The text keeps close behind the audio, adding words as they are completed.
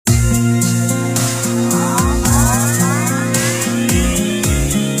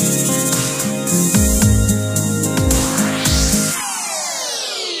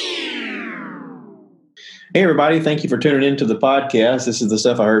Hey, everybody. Thank you for tuning into the podcast. This is the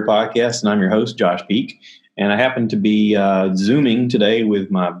Stuff I Heard podcast, and I'm your host, Josh Peak. And I happen to be Zooming today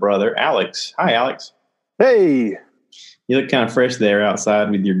with my brother, Alex. Hi, Alex. Hey. You look kind of fresh there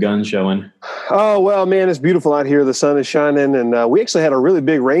outside with your gun showing. Oh, well, man, it's beautiful out here. The sun is shining. And we actually had a really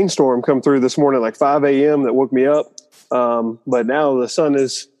big rainstorm come through this morning, like 5 a.m. that woke me up. But now the sun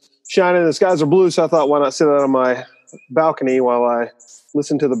is shining. The skies are blue. So I thought, why not sit out on my balcony while I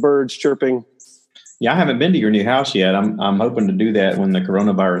listen to the birds chirping? Yeah, I haven't been to your new house yet. I'm hoping to do that when the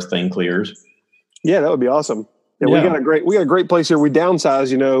coronavirus thing clears. Yeah, that would be awesome. Yeah, we got a great place here. We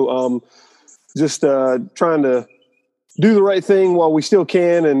downsized, just trying to do the right thing while we still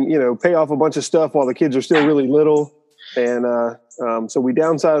can, and pay off a bunch of stuff while the kids are still really little. And so we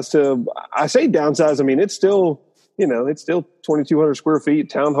downsized to. I say downsize. I mean, it's still 2,200 square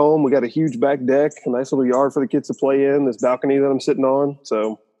feet, townhome. We got a huge back deck, a nice little yard for the kids to play in. This balcony that I'm sitting on.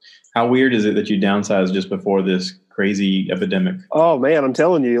 So. How weird is it that you downsized just before this crazy epidemic? Oh man, I'm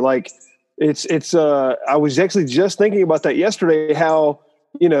telling you, like it's I was actually just thinking about that yesterday, how,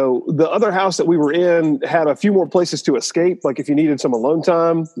 the other house that we were in had a few more places to escape. Like if you needed some alone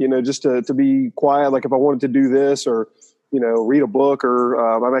time, just to be quiet, like if I wanted to do this or, read a book, or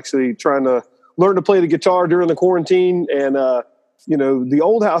I'm actually trying to learn to play the guitar during the quarantine. And, the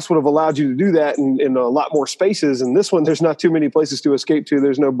old house would have allowed you to do that in a lot more spaces. And this one, there's not too many places to escape to.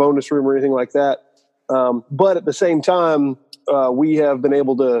 There's no bonus room or anything like that. But at the same time, we have been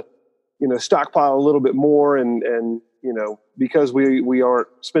able to, stockpile a little bit more and because we aren't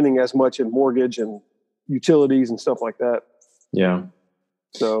spending as much in mortgage and utilities and stuff like that. Yeah.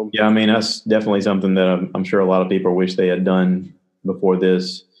 So, yeah, I mean, that's definitely something that I'm sure a lot of people wish they had done before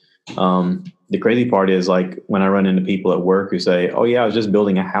this. The crazy part is, like, when I run into people at work who say, "Oh yeah, I was just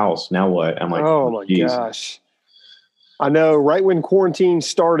building a house. Now what?" I'm like, "Oh my gosh." I know, right when quarantine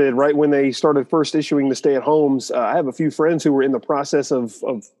started, right when they started first issuing the stay-at-homes, I have a few friends who were in the process of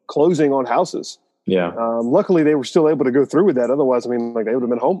closing on houses. Yeah. Luckily, they were still able to go through with that. Otherwise, I mean, like, they would have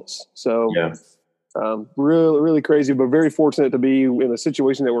been homeless. So, yeah. Really, really crazy, but very fortunate to be in the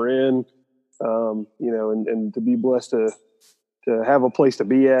situation that we're in, and to be blessed to have a place to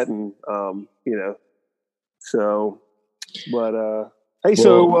be at, and so. But hey,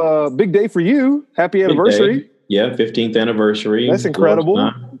 so big day for you! Happy anniversary! Yeah, 15th anniversary. That's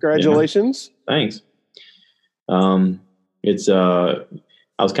incredible! Congratulations! Yeah. Thanks. It's I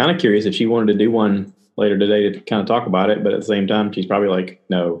was kind of curious if she wanted to do one later today to kind of talk about it, but at the same time, she's probably like,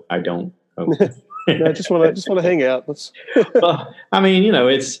 "No, I don't." Oh. No, I just want to hang out. Well, I mean,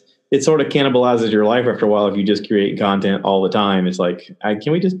 it sort of cannibalizes your life after a while if you just create content all the time. It's like,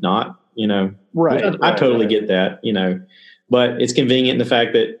 can we just not? Right. I totally get that. But it's convenient in the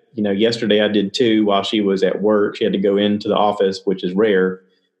fact that yesterday I did 2 while she was at work. She had to go into the office, which is rare.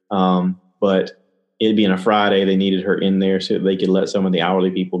 But it being a Friday, they needed her in there so that they could let some of the hourly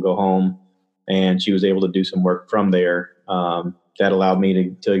people go home, and she was able to do some work from there. That allowed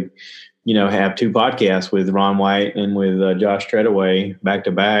me to have 2 podcasts with Ron White and with Josh Treadaway back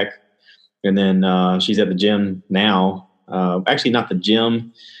to back. And then she's at the gym now. Actually, not the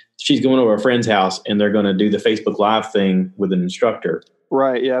gym. She's going over a friend's house, and they're going to do the Facebook Live thing with an instructor.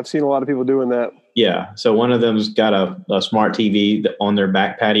 Right. Yeah, I've seen a lot of people doing that. Yeah. So one of them's got a smart TV on their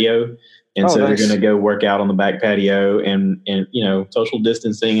back patio. And so nice. They're going to go work out on the back patio and social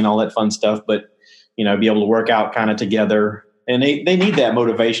distancing and all that fun stuff. But, be able to work out kind of together. And they need that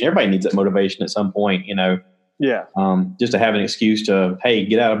motivation. Everybody needs that motivation at some point, Yeah. Just to have an excuse to, hey,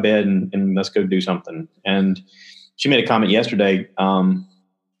 get out of bed and let's go do something. And she made a comment yesterday.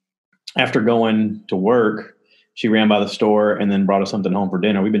 After going to work, she ran by the store and then brought us something home for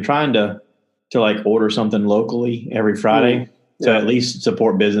dinner. We've been trying to like order something locally every Friday to at least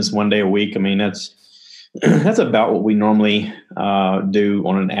support business one day a week. I mean, that's about what we normally do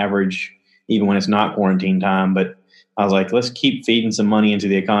on an average, even when it's not quarantine time. But I was like, let's keep feeding some money into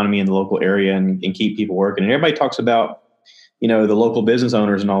the economy in the local area and keep people working. And everybody talks about, the local business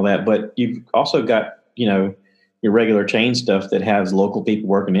owners and all that, but you've also got, your regular chain stuff that has local people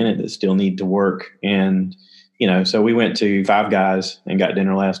working in it that still need to work. And, so we went to Five Guys and got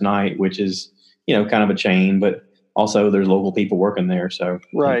dinner last night, which is, kind of a chain, but also there's local people working there. So,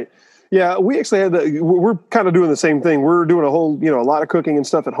 right. Yeah. We actually we're kind of doing the same thing. We're doing a whole, a lot of cooking and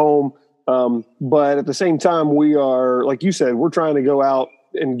stuff at home. But at the same time, we are, like you said, we're trying to go out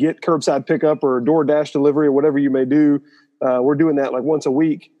and get curbside pickup or DoorDash delivery or whatever you may do. We're doing that like once a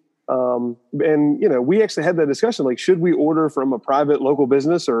week. And, we actually had that discussion, like, should we order from a private local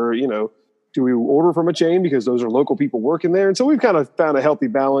business or, do we order from a chain because those are local people working there? And so we've kind of found a healthy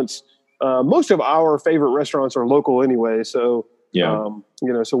balance. Most of our favorite restaurants are local anyway. So, Yeah.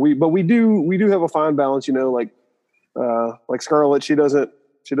 So we do have a fine balance, like Scarlett, she doesn't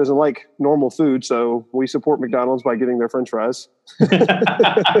like normal food. So we support McDonald's by getting their French fries.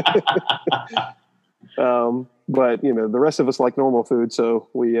 But the rest of us like normal food. So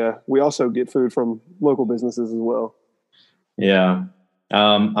we also get food from local businesses as well. Yeah.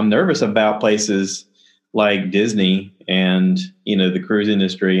 I'm nervous about places like Disney and, the cruise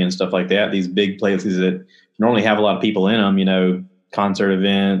industry and stuff like that. These big places that normally have a lot of people in them, concert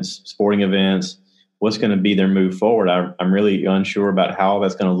events, sporting events. What's going to be their move forward? I'm really unsure about how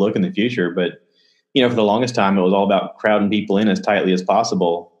that's going to look in the future. But, for the longest time, it was all about crowding people in as tightly as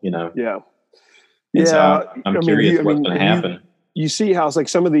possible, Yeah. And so I'm curious what's going to happen. You see how it's like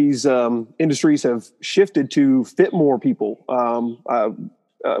some of these industries have shifted to fit more people.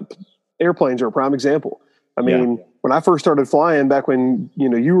 Airplanes are a prime example. I mean, when I first started flying back when,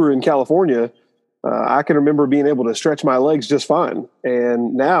 you were in California, I can remember being able to stretch my legs just fine.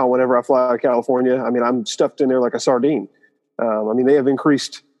 And now whenever I fly out of California, I mean, I'm stuffed in there like a sardine. They have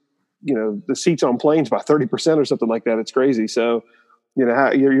increased, the seats on planes by 30% or something like that. It's crazy. So,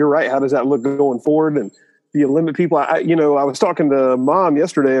 you're right. How does that look going forward? And do you limit people? I was talking to Mom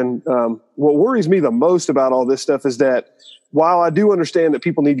yesterday, and what worries me the most about all this stuff is that while I do understand that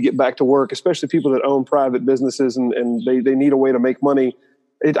people need to get back to work, especially people that own private businesses and they need a way to make money,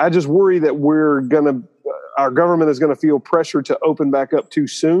 I just worry that our government is going to feel pressure to open back up too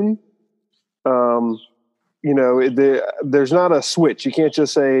soon. There's not a switch. You can't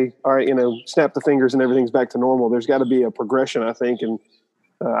just say, all right, snap the fingers and everything's back to normal. There's got to be a progression, I think. And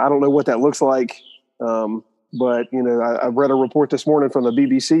I don't know what that looks like. But I read a report this morning from the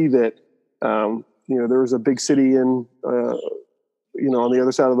BBC that, there was a big city on the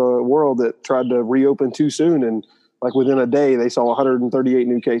other side of the world that tried to reopen too soon. And like within a day, they saw 138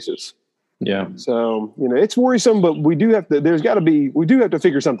 new cases. Yeah. So, it's worrisome, but we do have to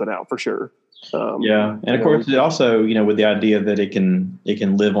figure something out for sure. And of course it also, with the idea that it can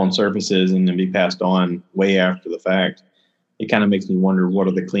live on surfaces and then be passed on way after the fact, it kind of makes me wonder, what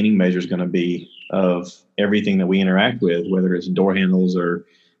are the cleaning measures going to be of everything that we interact with, whether it's door handles or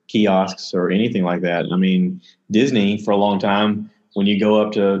kiosks or anything like that. I mean, Disney for a long time, when you go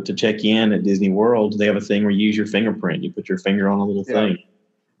up to check in at Disney World, they have a thing where you use your fingerprint. You put your finger on a little thing.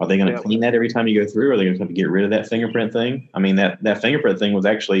 Are they going to clean that every time you go through? Or are they going to have to get rid of that fingerprint thing? I mean, that fingerprint thing was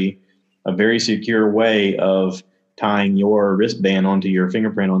actually a very secure way of tying your wristband onto your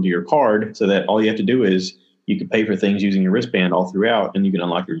fingerprint onto your card, so that all you have to do is you can pay for things using your wristband all throughout, and you can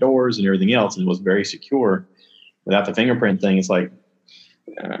unlock your doors and everything else. And it was very secure. Without the fingerprint thing, it's like,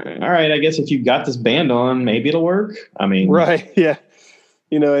 all right, I guess if you've got this band on, maybe it'll work. I mean, right. Yeah.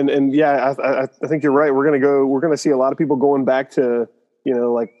 I think you're right. We're going to see a lot of people going back to,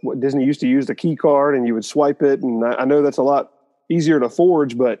 like what Disney used to use, the key card, and you would swipe it. And I know that's a lot easier to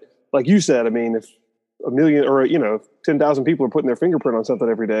forge, but like you said, I mean, if a million or 10,000 people are putting their fingerprint on something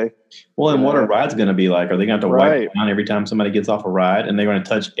every day. Well, and what are rides going to be like? Are they going to have to wipe it down every time somebody gets off a ride, and they're going to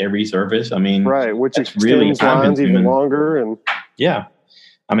touch every surface? I mean, right, which extends really lines even longer. And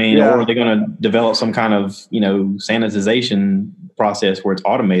I mean, or are they going to develop some kind of sanitization process where it's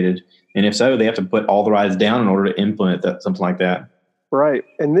automated? And if so, they have to put all the rides down in order to implement something like that. Right,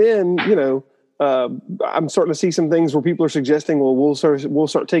 and then I'm starting to see some things where people are suggesting, well, we'll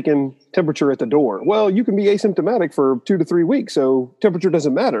start taking temperature at the door. Well, you can be asymptomatic for 2 to 3 weeks, so temperature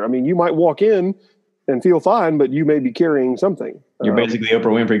doesn't matter. I mean, you might walk in and feel fine, but you may be carrying something. You're basically Oprah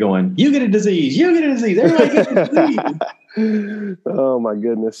Winfrey going, you get a disease, everybody gets a disease. Oh my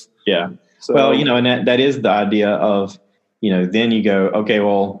goodness. Yeah. So, well, and that is the idea of, then you go, okay,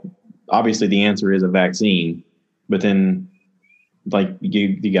 well, obviously the answer is a vaccine, but then like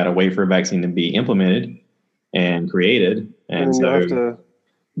you got to wait for a vaccine to be implemented and created. And so you have to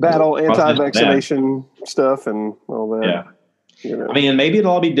battle anti-vaccination stuff and all that. Yeah. I mean, maybe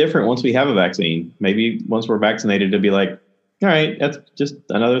it'll all be different once we have a vaccine. Maybe once we're vaccinated, it'll be like, all right, that's just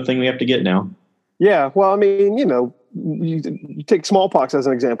another thing we have to get now. Yeah. Well, I mean, you take smallpox as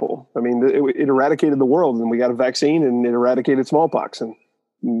an example. I mean, it eradicated the world, and we got a vaccine and it eradicated smallpox. And,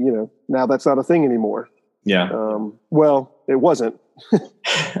 now that's not a thing anymore. Yeah. Well, it wasn't.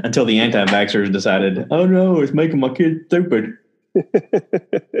 Until the anti-vaxxers decided, oh no, it's making my kids stupid.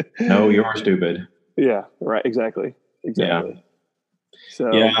 No, you're stupid. Yeah, right. Exactly. Yeah.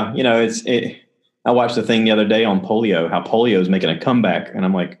 So, yeah, I watched a thing the other day on polio, how polio is making a comeback. And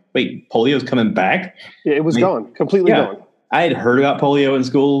I'm like, wait, polio's coming back? Yeah, it was gone, completely gone. I had heard about polio in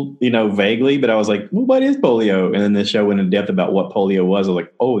school, vaguely, but I was like, well, what is polio? And then the show went in depth about what polio was. I was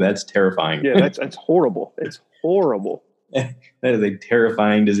like, oh, that's terrifying. Yeah, that's horrible. It's horrible. That is a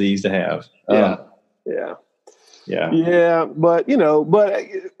terrifying disease to have. Yeah. Yeah. But,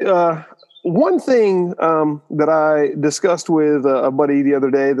 one thing that I discussed with a buddy the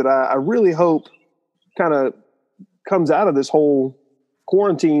other day that I really hope kind of comes out of this whole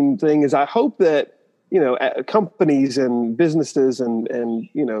quarantine thing is I hope that, companies and businesses and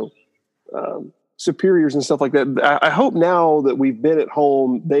superiors and stuff like that. I hope now that we've been at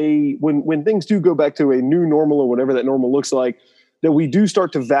home, when things do go back to a new normal or whatever that normal looks like, that we do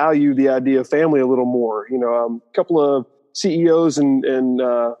start to value the idea of family a little more. A couple of CEOs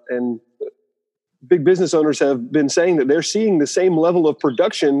and big business owners have been saying that they're seeing the same level of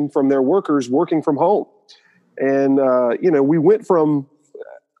production from their workers working from home. And, we went from,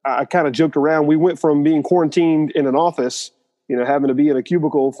 I kind of joked around, we went from being quarantined in an office, having to be in a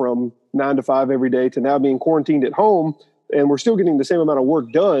cubicle from 9 to 5 every day to now being quarantined at home. And we're still getting the same amount of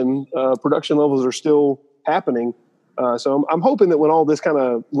work done. Production levels are still happening. So I'm hoping that when all this kind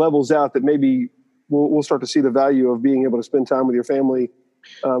of levels out, that maybe we'll start to see the value of being able to spend time with your family.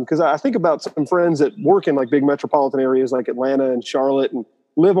 Because I think about some friends that work in like big metropolitan areas like Atlanta and Charlotte and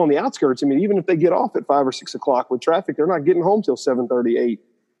live on the outskirts. I mean, even if they get off at 5 or 6 o'clock with traffic, they're not getting home till 7:30, 8.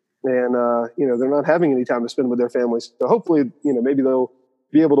 And, they're not having any time to spend with their families. So hopefully, maybe they'll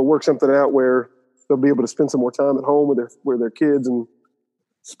be able to work something out where they'll be able to spend some more time at home with their kids and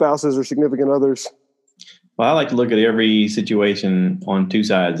spouses or significant others. Well, I like to look at every situation on two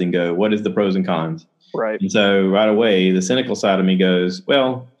sides and go, what is the pros and cons? Right. And so right away, the cynical side of me goes,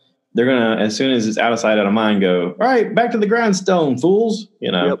 well, they're going to, as soon as it's out of sight, out of mind, go, all right, back to the grindstone, fools.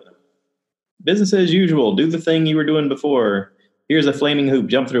 Yep. Business as usual. Do the thing you were doing before. Here's a flaming hoop.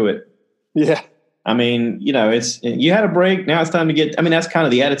 Jump through it. Yeah. I mean, you had a break. Now it's time to get, that's kind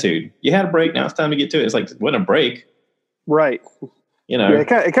of the attitude. You had a break. Now it's time to get to it. It's like, what a break. Right. Yeah,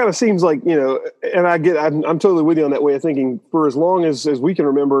 it kind of seems like, and I'm totally with you on that way of thinking. For as long as we can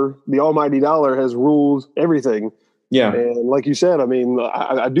remember, the almighty dollar has ruled everything. Yeah. And like you said,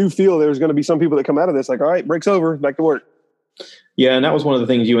 I do feel there's going to be some people that come out of this like, all right, break's over, back to work. Yeah. And that was one of the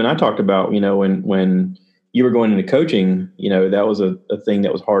things you and I talked about, when you were going into coaching, that was a thing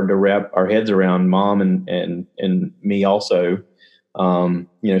that was hard to wrap our heads around, Mom and me also.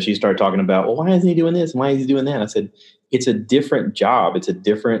 She started talking about, well, why isn't he doing this? Why is he doing that? I said, it's a different job. It's a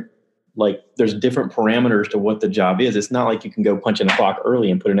different, there's different parameters to what the job is. It's not like you can go punch in a clock early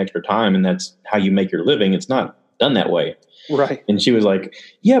and put in extra time and that's how you make your living. It's not done that way. Right. And she was like,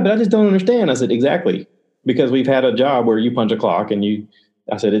 yeah, but I just don't understand. I said, exactly. Because we've had a job where you punch a clock and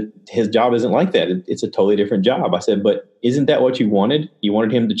I said, his job isn't like that. It's a totally different job. I said, but isn't that what you wanted? You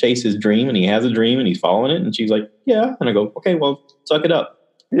wanted him to chase his dream and he has a dream and he's following it. And she's like, yeah. And I go, okay, well, suck it up.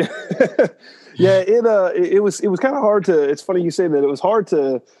 Yeah. Yeah. It was kind of hard to, it's funny you say that. It was hard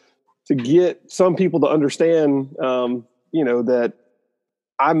to get some people to understand, that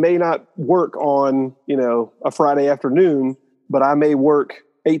I may not work on, a Friday afternoon, but I may work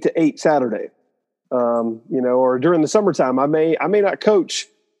 8 to 8 Saturday. Or during the summertime, I may not coach,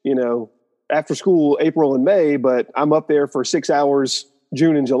 after school, April and May, but I'm up there for 6 hours,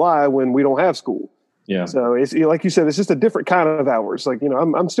 June and July when we don't have school. Yeah. So it's like you said, it's just a different kind of hours. Like,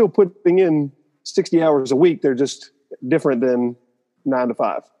 I'm still putting in 60 hours a week. They're just different than 9 to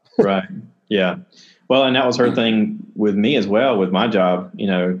 5. Right. Yeah. Well, and that was her thing with me as well, with my job.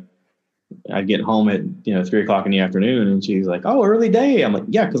 I'd get home at 3 o'clock in the afternoon, and she's like, "Oh, early day." I'm like,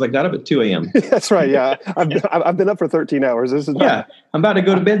 "Yeah, because I got up at 2 a.m." That's right. Yeah, I've been up for 13 hours. This is I'm about to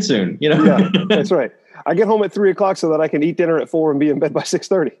go to bed soon. Yeah, that's right. I get home at 3 o'clock so that I can eat dinner at 4 and be in bed by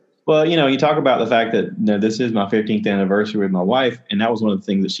 6:30. Well, you talk about the fact that this is my 15th anniversary with my wife, and that was one of the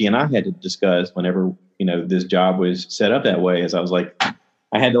things that she and I had to discuss whenever this job was set up that way. Is I was like,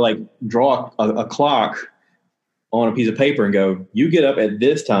 I had to draw a clock on a piece of paper and go, you get up at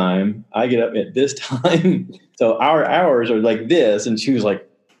this time, I get up at this time. So our hours are like this. And she was like,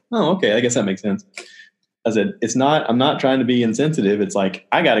 oh, okay, I guess that makes sense. I said, I'm not trying to be insensitive. It's like,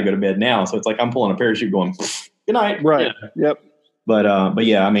 I got to go to bed now. So it's like, I'm pulling a parachute going, good night. Right. Yeah. Yep. But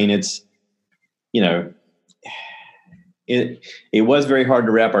yeah, it's, it was very hard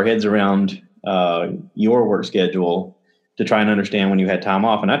to wrap our heads around your work schedule to try and understand when you had time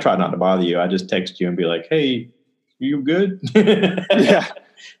off. And I tried not to bother you. I just text you and be like, hey, you good? Yeah.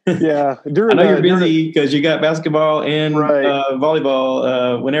 Yeah. I know you're busy because you got basketball and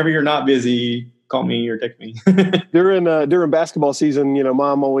volleyball. Whenever you're not busy, call me or text me. During basketball season,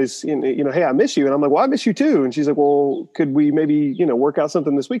 Mom always, hey, I miss you. And I'm like, well, I miss you too. And she's like, well, could we maybe, work out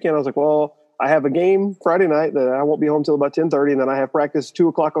something this weekend? I was like, well, I have a game Friday night that I won't be home till about 10:30. And then I have practice 2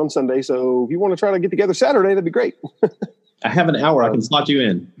 o'clock on Sunday. So if you want to try to get together Saturday, that'd be great. I have an hour. I can slot you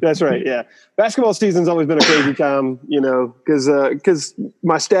in. That's right. Yeah. Basketball season's always been a crazy time, because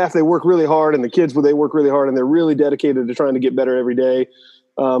my staff, they work really hard, and the kids, they work really hard, and they're really dedicated to trying to get better every day.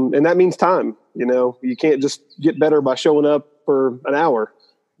 And that means time. You can't just get better by showing up for an hour.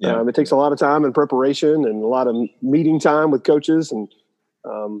 Yeah. It takes a lot of time and preparation and a lot of meeting time with coaches. And,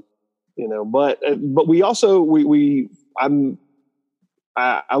 but we also,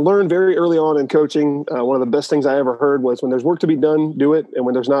 I learned very early on in coaching. One of the best things I ever heard was, when there's work to be done, do it. And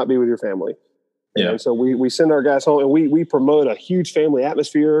when there's not, be with your family. Yeah. And so we send our guys home, and we promote a huge family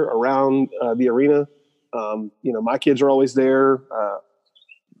atmosphere around the arena. My kids are always there.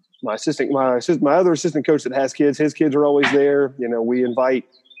 My other assistant coach that has kids, his kids are always there. We invite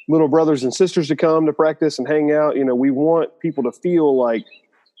little brothers and sisters to come to practice and hang out. We want people to feel like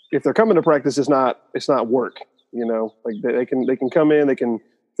if they're coming to practice, it's not work. Like they can come in, if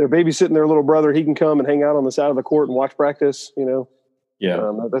they're babysitting their little brother, he can come and hang out on the side of the court and watch practice.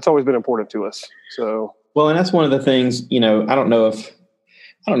 Yeah. That's always been important to us. So, well, and that's one of the things, I don't know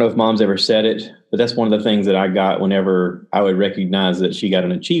if mom's ever said it, but that's one of the things that I got whenever I would recognize that she got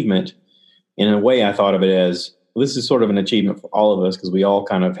an achievement. And in a way, I thought of it as, well, this is sort of an achievement for all of us, because we all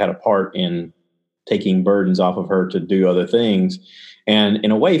kind of had a part in taking burdens off of her to do other things. And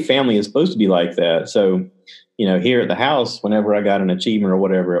in a way, family is supposed to be like that. So, here at the house, whenever I got an achievement or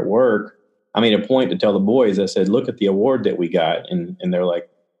whatever at work, I made a point to tell the boys, I said, look at the award that we got. And they're like,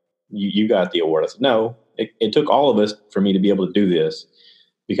 you got the award. I said, no, it took all of us for me to be able to do this,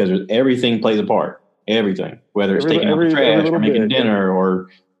 because everything plays a part. Everything, whether it's taking out the trash or making dinner or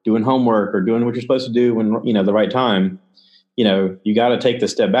doing homework or doing what you're supposed to do when, the right time, you got to take the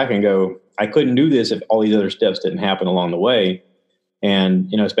step back and go, I couldn't do this if all these other steps didn't happen along the way.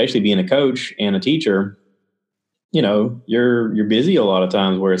 And, especially being a coach and a teacher, you're busy a lot of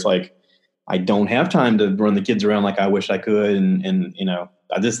times, where it's like, I don't have time to run the kids around like I wish I could. And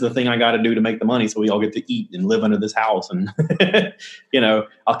this is the thing I got to do to make the money, so we all get to eat and live under this house. And,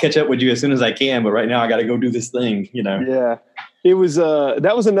 I'll catch up with you as soon as I can, but right now I got to go do this thing, Yeah, it was,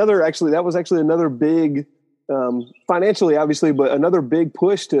 that was actually another big, financially, obviously, but another big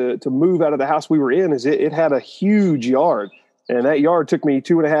push to move out of the house we were in, is it had a huge yard, and that yard took me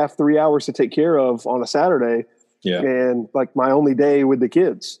 2.5, 3 hours to take care of on a Saturday. Yeah. And like my only day with the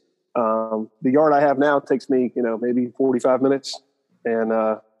kids. The yard I have now takes me, maybe 45 minutes. And,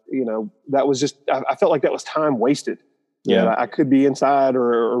 that was just, I felt like that was time wasted. Yeah. I could be inside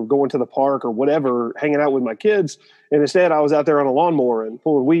or going to the park or whatever, hanging out with my kids. And instead I was out there on a lawnmower and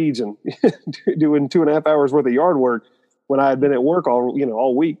pulling weeds and doing 2.5 hours worth of yard work when I had been at work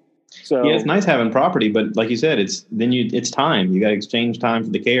all week. So yeah, it's nice having property, but like you said, it's time. You got to exchange time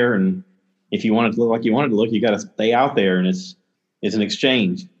for the care. And if you want it to look like you want it to look, you got to stay out there, and it's an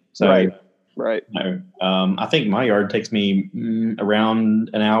exchange. So, right. I think my yard takes me around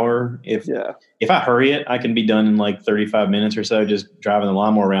an hour. If I hurry it, I can be done in like 35 minutes or so, just driving the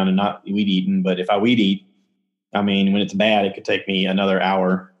lawnmower around and not weed eating. But if I weed eat, when it's bad, it could take me another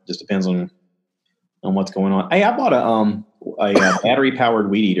hour. Just depends on what's going on. Hey, I bought a battery powered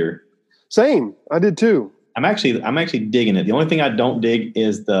weed eater. Same. I did too. I'm actually digging it. The only thing I don't dig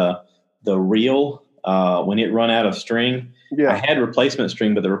is the reel when it run out of string. Yeah. I had replacement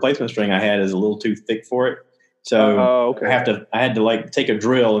string, but the replacement string I had is a little too thick for it. So okay. I had to like take a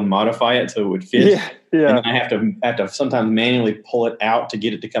drill and modify it so it would fit. Yeah. And I have to sometimes manually pull it out to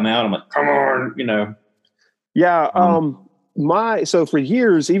get it to come out. I'm like, come on, Yeah. So for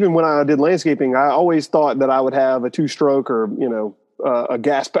years, even when I did landscaping, I always thought that I would have a 2-stroke or, a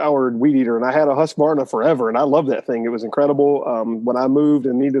gas powered weed eater. And I had a Husqvarna forever, and I loved that thing. It was incredible. When I moved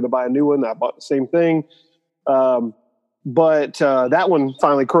and needed to buy a new one, I bought the same thing. But that one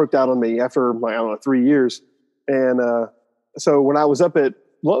finally croaked out on me after 3 years. And so when I was up at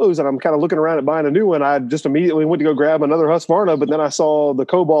Lowe's and I'm kind of looking around at buying a new one, I just immediately went to go grab another Husqvarna, but then I saw the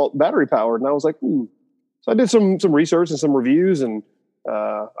Cobalt battery powered, and I was like, So I did some research and some reviews, and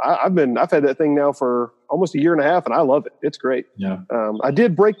I've had that thing now for almost 1.5 years, and I love it. It's great. Yeah. I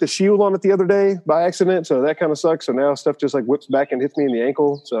did break the shield on it the other day by accident, so that kind of sucks. So now stuff just like whips back and hits me in the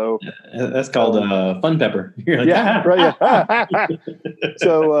ankle. So that's called fun pepper. Like, yeah, right. Yeah.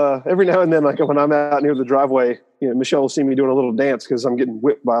 So every now and then, like when I'm out near the driveway, Michelle will see me doing a little dance because I'm getting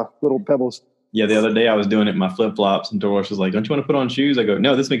whipped by little pebbles. Yeah, the other day I was doing it in my flip-flops, and Doris was like, don't you want to put on shoes? I go,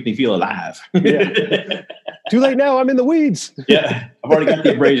 no, this makes me feel alive. Yeah. Too late now. I'm in the weeds. Yeah, I've already got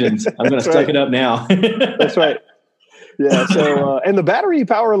the abrasions. I'm going to suck it up now. That's right. Yeah. So, and the battery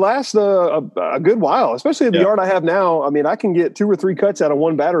power lasts a good while, especially in the yard I have now. I mean, I can get 2 or 3 cuts out of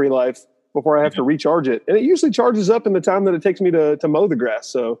one battery life before I have to recharge it. And it usually charges up in the time that it takes me to mow the grass.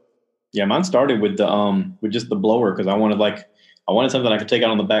 So Yeah, mine started with the with just the blower because I wanted something I could take out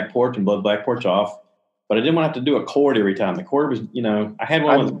on the back porch and blow the back porch off, but I didn't want to have to do a cord every time. The cord was, I had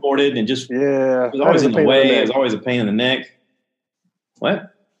one that was corded and just it was always in the way. It was always a pain in the neck.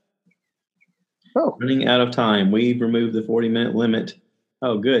 What? Oh, running out of time. We've removed the 40-minute limit.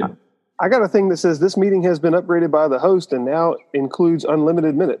 Oh, good. I got a thing that says this meeting has been upgraded by the host and now includes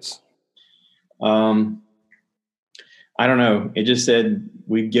unlimited minutes. I don't know. It just said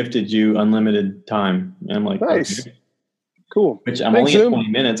we've gifted you unlimited time. And I'm like, nice. Okay. Cool. Which I'm only at 20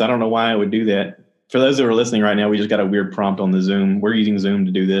 minutes. I don't know why I would do that. For those that are listening right now, we just got a weird prompt on the Zoom. We're using Zoom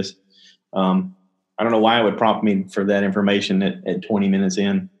to do this. I don't know why it would prompt me for that information at 20 minutes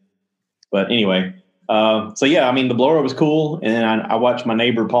in. But anyway, so yeah, I mean, the blower was cool. And then I watched my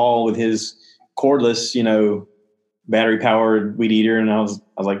neighbor Paul with his cordless, battery powered weed eater. And I was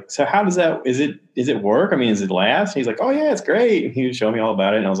like, so how does that, is it work? I mean, does it last? And he's like, oh yeah, it's great. And he was showing me all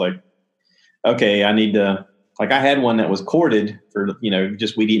about it. And I was like, okay, I need to, I had one that was corded for,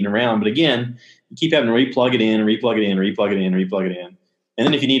 just weed eating around. But again, you keep having to replug it in. And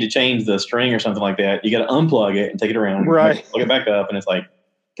then if you need to change the string or something like that, you got to unplug it and take it around, right? Plug it back up. And it's like,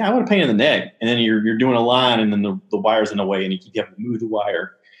 God, what a pain in the neck. And then you're doing a line and then the wire's in the way and you keep having to move the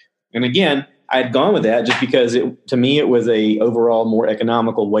wire. And again, I had gone with that just because to me, it was a overall more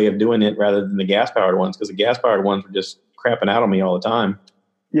economical way of doing it rather than the gas powered ones, because the gas powered ones were just crapping out on me all the time.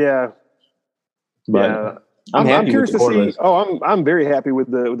 Yeah. But I'm curious to see. Oh, I'm very happy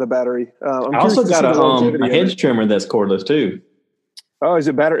with the battery. I also got a hedge trimmer that's cordless too. Oh, is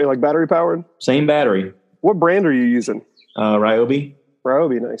it battery powered? Same battery. What brand are you using? Ryobi.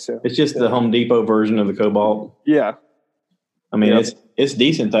 Ryobi, nice. Yeah. It's just the Home Depot version of the Cobalt. Yeah. I mean, it's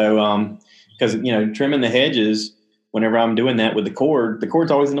decent though, because trimming the hedges. Whenever I'm doing that with the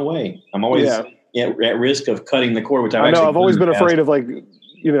cord's always in the way. I'm always at risk of cutting the cord, which I know. I've always been afraid of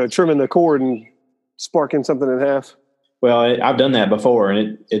trimming the cord and sparking something in half. Well, I've done that before,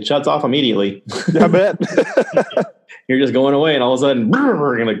 and it shuts off immediately. I bet. You're just going away, and all of a sudden,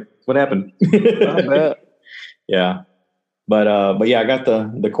 you're like, what happened? I bet. Yeah. But yeah, I got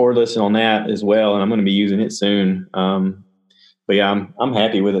the cordless on that as well, and I'm going to be using it soon. But yeah, I'm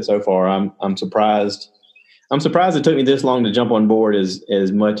happy with it so far. I'm surprised. I'm surprised it took me this long to jump on board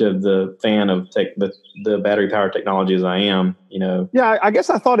as much of the fan of the battery powered technology as I am. Yeah, I guess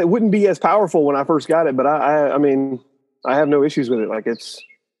I thought it wouldn't be as powerful when I first got it, but I mean, I have no issues with it. Like I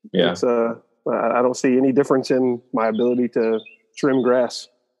don't see any difference in my ability to trim grass.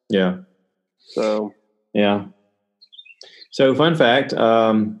 Yeah. So. Yeah. So fun fact,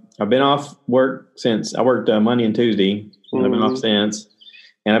 I've been off work since I worked Monday and Tuesday, and I've been off since,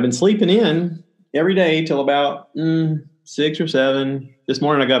 and I've been sleeping in every day till about 6 or 7. This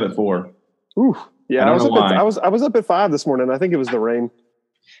morning I got up at 4. Ooh, yeah, I was up at 5 this morning. I think it was the rain.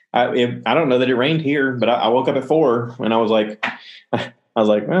 I don't know that it rained here, but I woke up at 4 and I was like,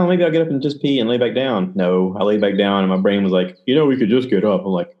 well, maybe I'll get up and just pee and lay back down. No, I laid back down and my brain was like, we could just get up. I'm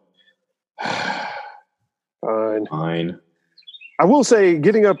like, fine. I will say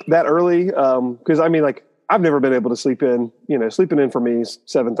getting up that early, because I mean, I've never been able to sleep in. Sleeping in for me is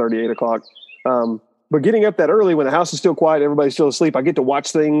 7:30, 8 o'clock. But getting up that early when the house is still quiet, everybody's still asleep, I get to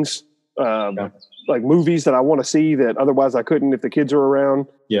watch things like movies that I want to see that otherwise I couldn't if the kids are around.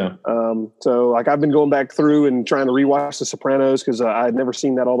 Yeah. So I've been going back through and trying to rewatch The Sopranos because I had never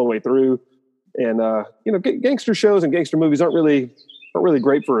seen that all the way through. And gangster shows and gangster movies aren't really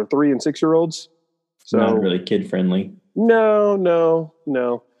great for 3 and 6 year olds. So not really kid friendly. No.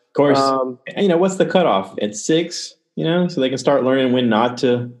 Of course, what's the cutoff at 6? So they can start learning when not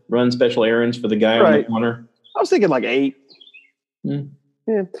to run special errands for the guy on the corner. I was thinking 8. Yeah.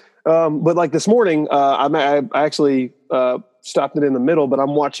 But this morning, I actually stopped it in the middle, but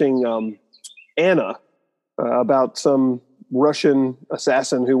I'm watching Anna about some Russian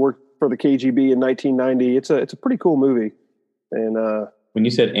assassin who worked for the KGB in 1990. It's a pretty cool movie. And when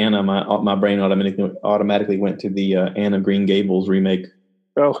you said Anna, my brain automatically went to the Anne of Green Gables remake.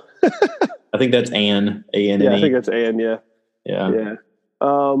 Oh, I think that's Anne. A-N-N-E. Yeah, I think that's Anne. Yeah. Yeah.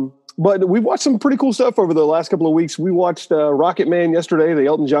 But we've watched some pretty cool stuff over the last couple of weeks. We watched Rocket Man yesterday, the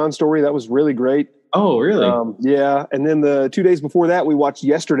Elton John story. That was really great. Oh, really? Yeah. And then the 2 days before that, we watched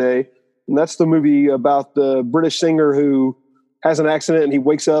Yesterday. And that's the movie about the British singer who has an accident and he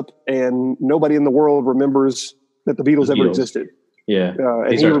wakes up and nobody in the world remembers that the Beatles ever existed. Yeah.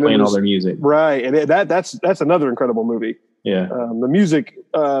 And he starts playing all their music. Right. And that's another incredible movie. Yeah. The music,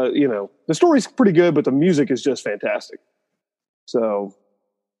 the story's pretty good, but the music is just fantastic. So,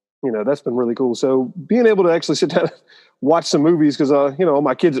 that's been really cool. So being able to actually sit down and watch some movies because, all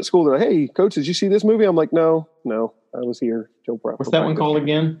my kids at school, they're like, hey, coach, did you see this movie? I'm like, no, I was here. What's that one called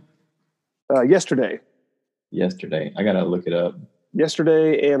again? Yesterday. Yesterday. I got to look it up.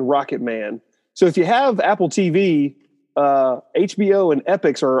 Yesterday and Rocket Man. So if you have Apple TV, HBO and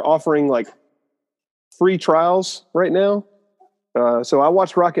Epix are offering like free trials right now. So I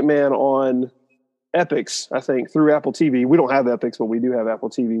watched Rocket Man on Epix, I think, through Apple TV. We don't have Epix, but we do have Apple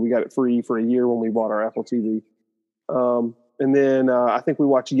TV. We got it free for a year when we bought our Apple TV. And then I think we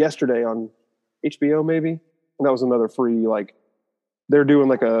watched Yesterday on HBO, maybe. And that was another free, like,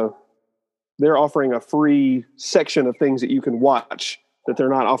 they're offering a free section of things that you can watch that they're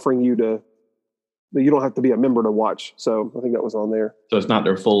not offering you that you don't have to be a member to watch. So I think that was on there. So it's not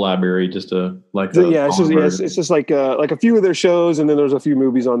their full library, just it's just like a few of their shows, and then there's a few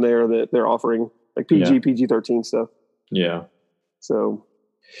movies on there that they're offering, like PG-13 stuff. Yeah. So.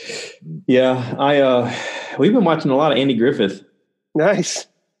 Yeah, we've been watching a lot of Andy Griffith. Nice.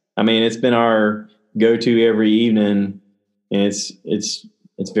 I mean, it's been our go-to every evening, and it's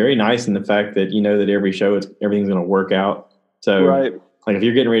very nice in the fact that you know that every show everything's going to work out. So, right. Like if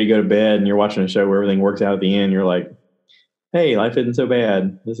you're getting ready to go to bed and you're watching a show where everything works out at the end, you're like, "Hey, life isn't so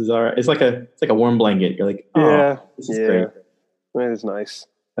bad. This is all right." It's like a warm blanket. You're like, "Oh, this is great." That is nice.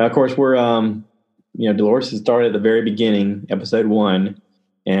 Of course, we're Dolores has started at the very beginning, episode 1,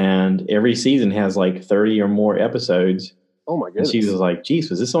 and every season has like 30 or more episodes. Oh my goodness! And she was like,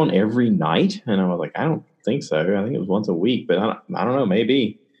 "Geez, was this on every night?" And I was like, "I don't think so. I think it was once a week, but I don't know,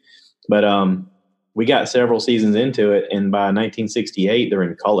 maybe." But we got several seasons into it, and by 1968, they're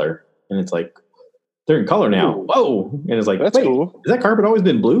in color, and it's like they're in color now. Ooh. Whoa! And it's like, that's cool. Has that carpet always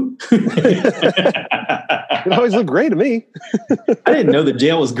been blue? It always looked gray to me. I didn't know the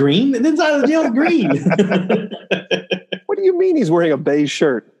jail was green. The inside of the jail is green. What do you mean he's wearing a beige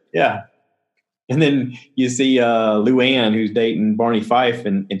shirt? Yeah. And then you see Luann, who's dating Barney Fife,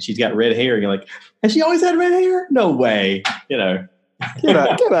 and she's got red hair. And you're like, has she always had red hair? No way. You know. Get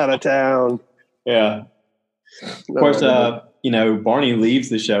out of town. Yeah. Of course, Barney leaves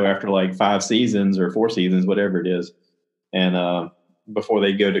the show after like 5 seasons or 4 seasons, whatever it is. And before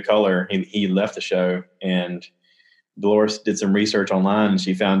they go to color, he left the show. And Dolores did some research online, and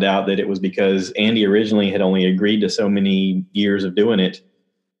she found out that it was because Andy originally had only agreed to so many years of doing it,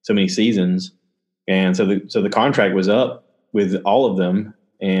 so many seasons. And so the contract was up with all of them.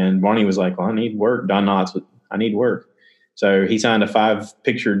 And Barney was like, well, I need work. Don Knotts, I need work. So he signed a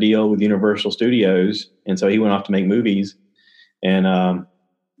 5-picture deal with Universal Studios. And so he went off to make movies. And,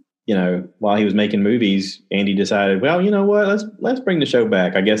 while he was making movies, Andy decided, well, you know what, let's bring the show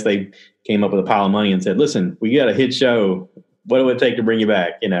back. I guess they came up with a pile of money and said, listen, we got a hit show. What would it take to bring you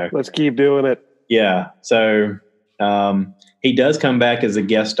back? Let's keep doing it. Yeah. So he does come back as a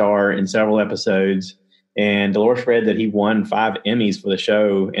guest star in several episodes. And Dolores read that he won 5 Emmys for the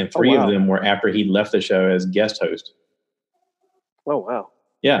show, and 3 of them were after he left the show as guest host. Oh, wow.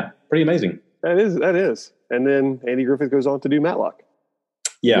 Yeah, pretty amazing. That is. And then Andy Griffith goes on to do Matlock.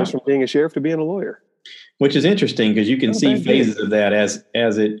 Yeah. Goes from being a sheriff to being a lawyer. Which is interesting because you can see phases of that as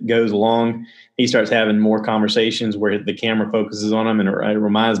it goes along. He starts having more conversations where the camera focuses on him, and it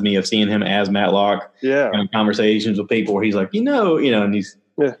reminds me of seeing him as Matlock. Yeah. Having conversations with people where he's like, and he's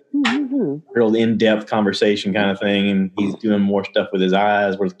real in-depth conversation kind of thing, and he's doing more stuff with his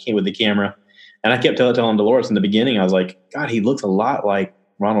eyes with the camera. And I kept telling Dolores in the beginning, I was like, God, he looks a lot like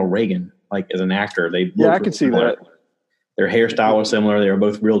Ronald Reagan, like as an actor. I could see that. Their hairstyle was similar. They were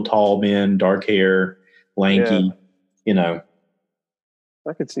both real tall men, dark hair, lanky, I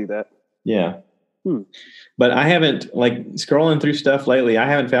could see that. Yeah. But I haven't, like, scrolling through stuff lately, I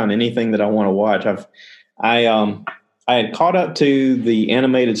haven't found anything that I want to watch. I had caught up to the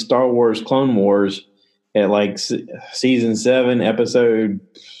animated Star Wars Clone Wars at like season 7, episode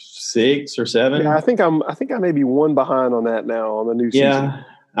 6 or 7. Yeah, I think I may be 1 behind on that now on the new season. Yeah,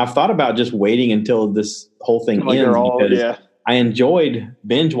 I've thought about just waiting until this whole thing ends because I enjoyed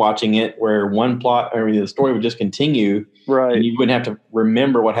binge watching it, where the story would just continue, right? And you wouldn't have to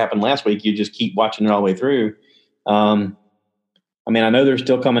remember what happened last week. You just keep watching it all the way through. I know they're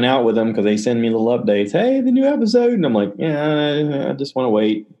still coming out with them because they send me little updates. Hey, the new episode, and I'm like, yeah, I just want to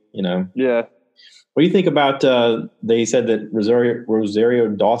wait. Yeah. What do you think about? They said that Rosario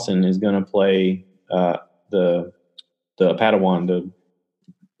Dawson is going to play the Padawan.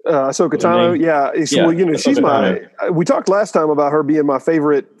 Ahsoka Tano, well, she's we talked last time about her being my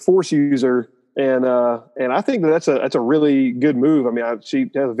favorite Force user, and I think that's a really good move. She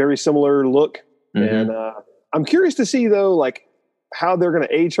has a very similar look, and I'm curious to see though, like how they're going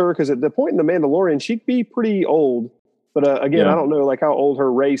to age her, because at the point in the Mandalorian, she'd be pretty old. But again, I don't know like how old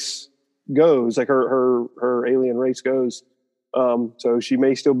her race goes, like her alien race goes. So she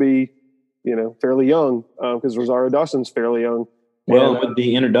may still be, fairly young, because Rosario Dawson's fairly young. Well, And, with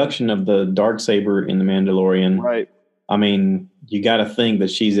the introduction of the Darksaber in The Mandalorian, right. I mean, you got to think that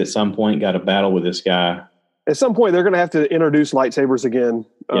she's at some point got a battle with this guy. At some point, they're going to have to introduce lightsabers again.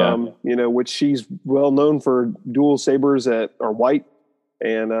 Yeah. Which she's well known for dual sabers that are white.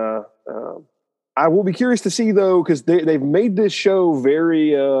 And I will be curious to see, though, because they've made this show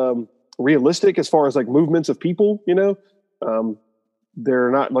very realistic as far as like movements of people.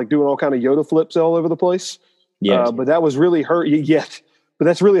 They're not like doing all kind of Yoda flips all over the place. Yeah. But that was really her. But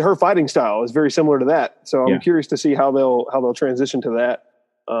that's really her fighting style. It's very similar to that. So I'm curious to see how they'll transition to that.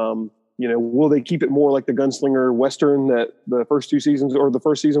 Will they keep it more like the gunslinger Western that the first two seasons or the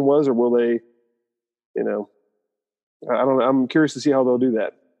first season was, or will they, I don't know. I'm curious to see how they'll do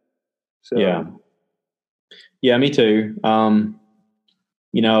that. So, yeah, me too.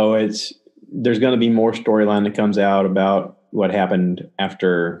 There's going to be more storyline that comes out about what happened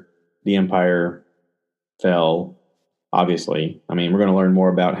after the Empire fell. Obviously, I mean, we're going to learn more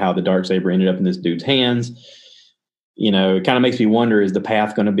about how the Darksaber ended up in this dude's hands. It kind of makes me wonder, is the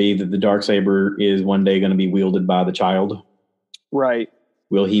path going to be that the Darksaber is one day going to be wielded by the child? Right.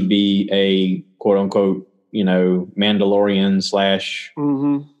 Will he be a quote unquote, Mandalorian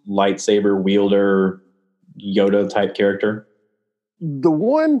 / lightsaber wielder, Yoda type character? The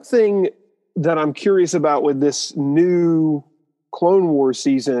one thing that I'm curious about with this new Clone Wars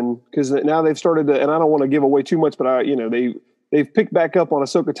season, because now they've started to, and I don't want to give away too much, but they've picked back up on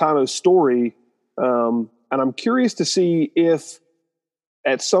Ahsoka Tano's story. And I'm curious to see if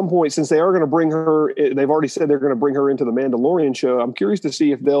at some point, since they are going to bring her, they've already said they're going to bring her into the Mandalorian show. I'm curious to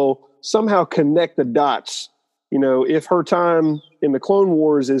see if they'll somehow connect the dots. If her time in the Clone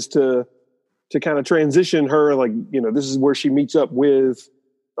Wars is to kind of transition her, like, this is where she meets up with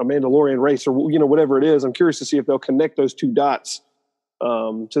a Mandalorian race or, whatever it is. I'm curious to see if they'll connect those two dots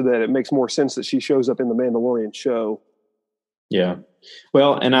so that it makes more sense that she shows up in the Mandalorian show. Yeah.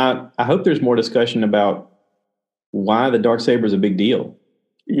 Well, and I hope there's more discussion about why the Darksaber is a big deal.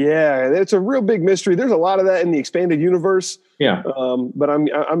 Yeah, it's a real big mystery. There's a lot of that in the expanded universe. Yeah. But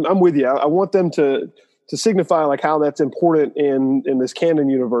I'm with you. I want them to signify like how that's important in this canon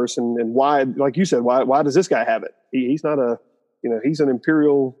universe and why, like you said, why does this guy have it? He's not he's an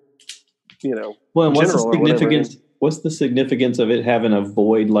Imperial, Well, and what's the general significance? What's the significance of it having a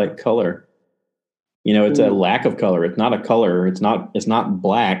void-like color? It's a lack of color. It's not a color. It's not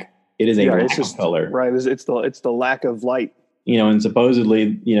black. It is a lack of color. Right. It's the lack of light. And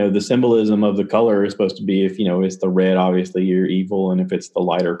supposedly, the symbolism of the color is supposed to be if, it's the red, obviously you're evil. And if it's the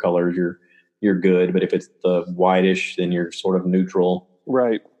lighter colors, you're good. But if it's the whitish, then you're sort of neutral.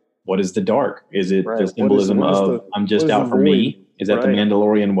 Right. What is the dark? Is it the symbolism of I'm just out for me? Is that the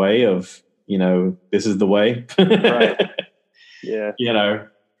Mandalorian way of, this is the way? Right. Yeah.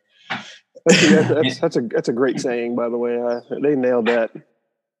 That's a great saying, by the way. They nailed that.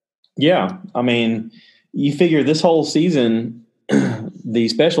 Yeah. I mean, you figure this whole season, the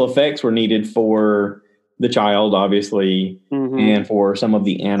special effects were needed for the child, obviously, and for some of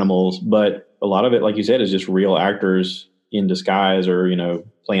the animals. But a lot of it, like you said, is just real actors in disguise or,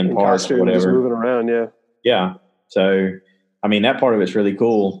 playing parts or whatever. Just moving around, yeah. Yeah. So, I mean, that part of it's really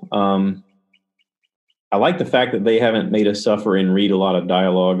cool. I like the fact that they haven't made us suffer and read a lot of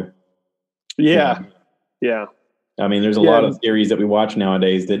dialogue. Yeah. Yeah. I mean, there's a lot of series that we watch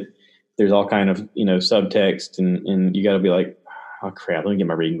nowadays that there's all kind of, subtext and you got to be like, oh crap, let me get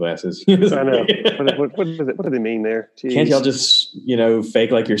my reading glasses. I know. What do they mean there? Jeez. Can't y'all just,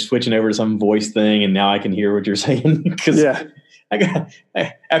 fake like you're switching over to some voice thing and now I can hear what you're saying? Because I got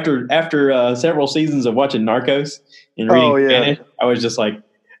after several seasons of watching Narcos and reading Spanish, I was just like,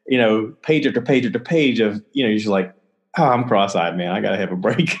 page after page after page of, you're just like, oh, I'm cross-eyed, man. I got to have a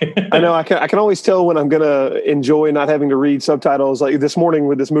break. I know. I can always tell when I'm going to enjoy not having to read subtitles. Like this morning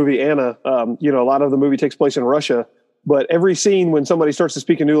with this movie, Anna, a lot of the movie takes place in Russia. But every scene when somebody starts to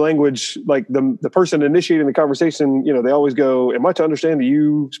speak a new language, like the person initiating the conversation, they always go, am I to understand that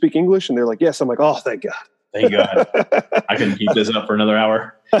you speak English? And they're like, yes. I'm like, oh, thank God. Thank God. I can keep this up for another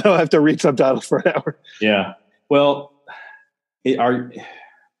hour. I don't have to read subtitles for an hour. Yeah. Well,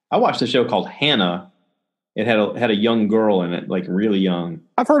 I watched a show called Hannah. It had a young girl in it, like really young.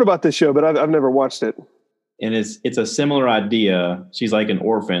 I've heard about this show, but I've never watched it. And it's a similar idea. She's like an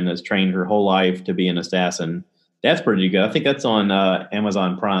orphan that's trained her whole life to be an assassin. That's pretty good. I think that's on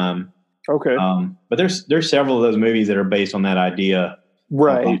Amazon Prime. Okay. But there's several of those movies that are based on that idea.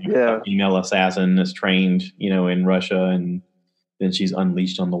 Right. Yeah. A female assassin that's trained, in Russia, and then she's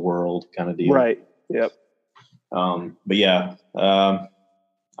unleashed on the world, kind of deal. Right. Yep. But yeah.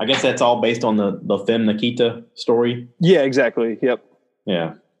 I guess that's all based on the Femme Nikita story. Yeah, exactly. Yep.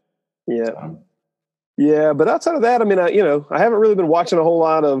 Yeah. Yeah. Yeah, but outside of that, I mean, I haven't really been watching a whole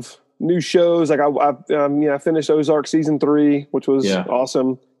lot of new shows. Like I finished Ozark season 3, which was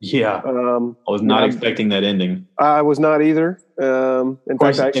awesome. Yeah, I was not expecting that ending. I was not either. In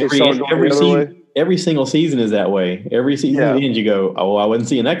fact, I actually saw it going the other way. Every single season is that way. Every season at the end, you go, "Oh, I wasn't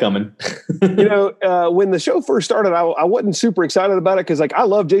seeing that coming." When the show first started, I wasn't super excited about it because, like, I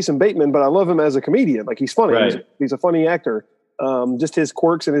love Jason Bateman, but I love him as a comedian. Like, he's funny. Right. He's a funny actor. Just his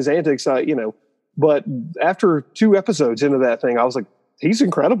quirks and his antics, But after 2 episodes into that thing, I was like, he's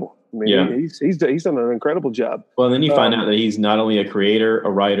incredible. I mean, he's done an incredible job. Well, then you find out that he's not only a creator, a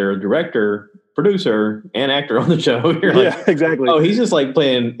writer, director, producer, and actor on the show. You're like, yeah, exactly. Oh, he's just like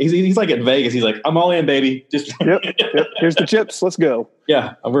playing. He's like at Vegas. He's like, I'm all in, baby. Just yep. Here's the chips. Let's go.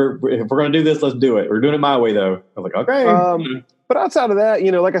 Yeah, if we're gonna do this, let's do it. We're doing it my way, though. I'm like, okay. But outside of that,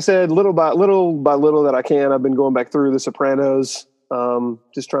 like I said, little by little that I can, I've been going back through The Sopranos.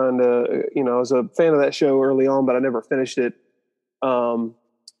 Just trying to, I was a fan of that show early on, but I never finished it.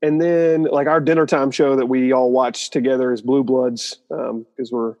 And then, like, our dinner time show that we all watch together is Blue Bloods,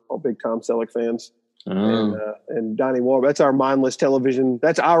 because we're all big Tom Selleck fans. And Donnie Wahlberg. That's our mindless television.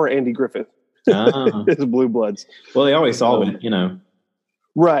 That's our Andy Griffith. It's Blue Bloods. Well, they always solve it,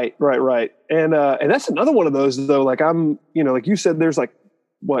 Right. And that's another one of those, though. Like, I'm, like you said, there's like,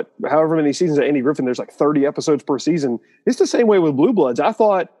 however many seasons of Andy Griffin, there's like 30 episodes per season. It's the same way with Blue Bloods. I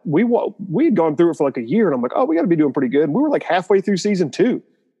thought we'd gone through it for like a year, and I'm like, oh, we got to be doing pretty good. And we were like halfway through season 2.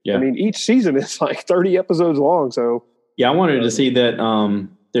 Yeah. I mean, each season is like 30 episodes long. So yeah, I wanted to see that.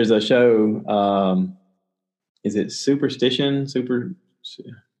 There's a show. Is it Supernatural?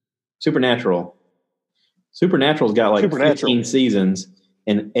 Supernatural's got like 15 seasons,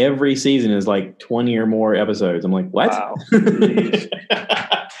 and every season is like 20 or more episodes. I'm like, what? Wow.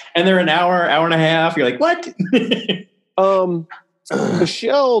 And they're an hour and a half. You're like, what?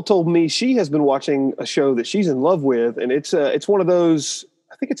 Michelle told me she has been watching a show that she's in love with, and it's one of those.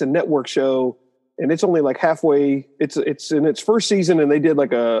 I think it's a network show, and it's only like halfway. It's in its first season, and they did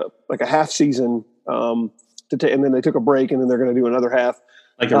like a half season, and then they took a break, and then they're going to do another half.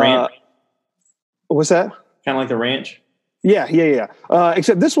 Like The Ranch. What's that? Kind of like The Ranch. Yeah.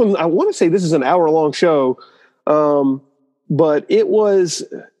 Except this one, I want to say this is an hour-long show, but it was.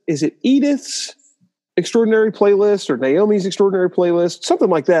 Is it Edith's Extraordinary Playlist or Naomi's Extraordinary Playlist? Something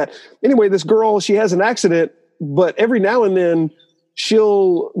like that. Anyway, this girl, she has an accident, but every now and then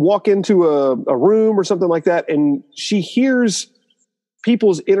she'll walk into a room or something like that, and she hears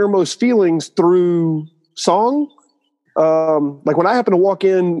people's innermost feelings through song. Like when I happened to walk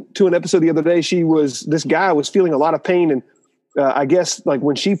in to an episode the other day, this guy was feeling a lot of pain, and I guess like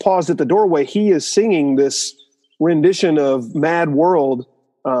when she paused at the doorway, he is singing this rendition of Mad World.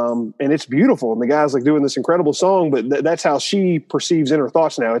 And it's beautiful. And the guy's like doing this incredible song, but that's how she perceives inner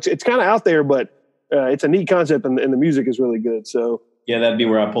thoughts now. It's kind of out there, but it's a neat concept, and the music is really good. So yeah, that'd be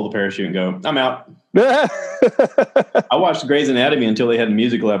where I pull the parachute and go, I'm out. I watched Grey's Anatomy until they had a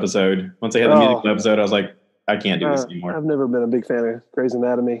musical episode. Once they had the musical episode, I was like, I can't do this anymore. I've never been a big fan of Grey's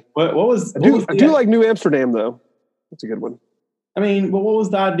Anatomy. I do like New Amsterdam, though. That's a good one. I mean, but what was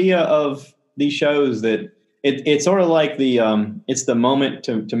the idea of these shows that it's sort of like it's the moment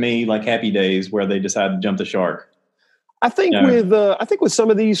to me, like Happy Days, where they decide to jump the shark. I think with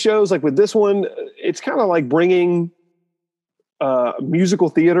some of these shows, like with this one, it's kind of like bringing musical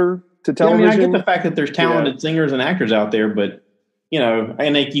theater to television. I get the fact that there's talented singers and actors out there, but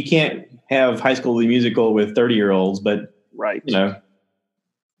and you can't have High School Musical with 30-year-olds, but right, Well,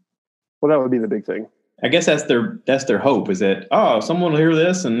 that would be the big thing. I guess that's their hope, is that someone will hear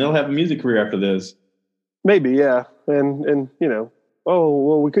this and they'll have a music career after this. Maybe, yeah. And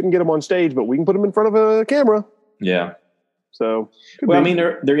we couldn't get them on stage, but we can put them in front of a camera. Yeah. So, I mean,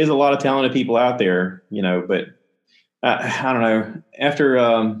 there is a lot of talented people out there, but I don't know. After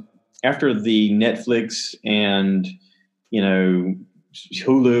the Netflix and,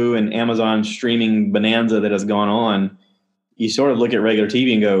 Hulu and Amazon streaming bonanza that has gone on, you sort of look at regular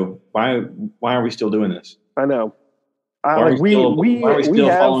TV and go, why are we still doing this? I know. Why are we still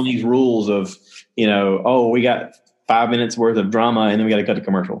following these rules of, we got 5 minutes worth of drama and then we got to cut a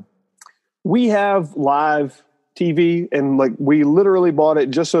commercial? We have live TV, and like we literally bought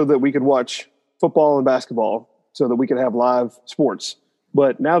it just so that we could watch football and basketball, so that we could have live sports.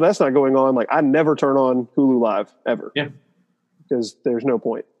 But now that's not going on. Like, I never turn on Hulu Live ever. Yeah. Because there's no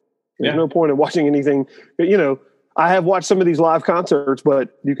point. There's no point in watching anything. I have watched some of these live concerts,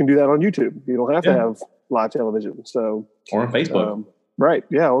 but you can do that on YouTube. You don't have to have live television. So, or on Facebook. Right.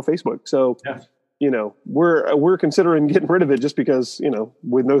 Yeah. Or Facebook. So, we're considering getting rid of it just because,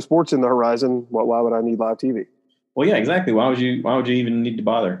 with no sports in the horizon, why would I need live TV? Well, yeah, exactly. Why would you even need to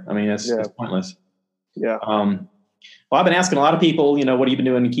bother? I mean, that's pointless. Yeah. Well, I've been asking a lot of people, what have you been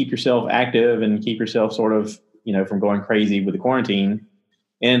doing to keep yourself active and keep yourself sort of, from going crazy with the quarantine?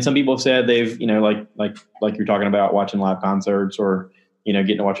 And some people have said they've, like you're talking about watching live concerts or,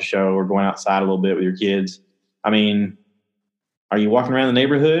 getting to watch a show or going outside a little bit with your kids. I mean, are you walking around the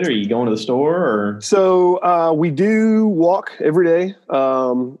neighborhood? Or are you going to the store? Or So we do walk every day.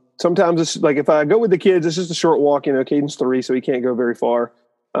 Sometimes it's like if I go with the kids, it's just a short walk. Caden's 3, so he can't go very far.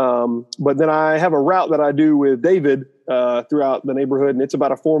 But then I have a route that I do with David throughout the neighborhood, and it's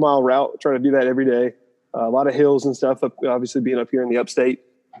about a 4-mile route. I try to do that every day. A lot of hills and stuff. Obviously, being up here in the upstate,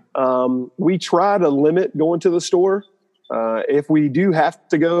 we try to limit going to the store. If we do have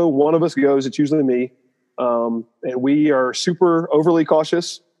to go, one of us goes. It's usually me. And we are super overly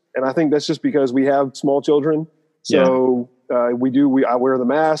cautious. And I think that's just because we have small children. So I wear the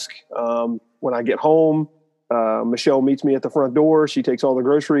mask. When I get home, Michelle meets me at the front door. She takes all the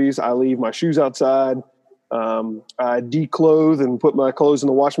groceries. I leave my shoes outside. I declothe and put my clothes in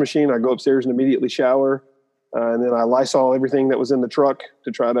the wash machine. I go upstairs and immediately shower. And then I Lysol everything that was in the truck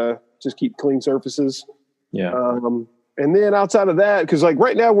to try to just keep clean surfaces. Yeah. And then outside of that, because like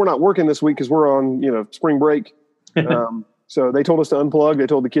right now we're not working this week because we're on, spring break. So they told us to unplug. They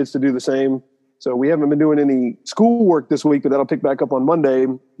told the kids to do the same. So we haven't been doing any schoolwork this week, but that'll pick back up on Monday.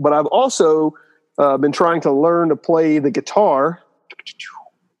 But I've also been trying to learn to play the guitar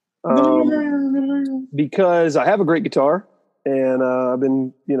because I have a great guitar. And I've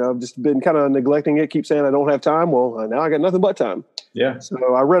been, just been kind of neglecting it, keep saying I don't have time. Well, now I got nothing but time. Yeah.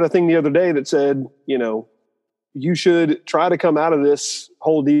 So I read a thing the other day that said, you should try to come out of this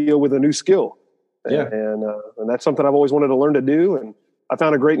whole deal with a new skill. Yeah. And that's something I've always wanted to learn to do. And I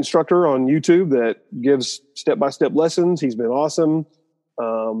found a great instructor on YouTube that gives step-by-step lessons. He's been awesome.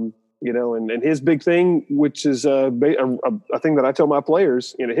 And his big thing, which is a thing that I tell my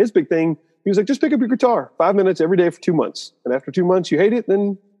players, his big thing, he was like, just pick up your guitar 5 minutes every day for 2 months. And after 2 months, you hate it,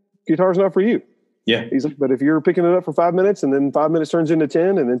 then guitar's not for you. Yeah. He's like, but if you're picking it up for 5 minutes and then 5 minutes turns into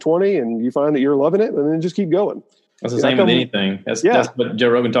 10 and then 20 and you find that you're loving it, and then just keep going. That's the same with anything. That's what Joe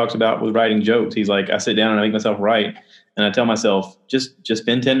Rogan talks about with writing jokes. He's like, I sit down and I make myself write, and I tell myself, just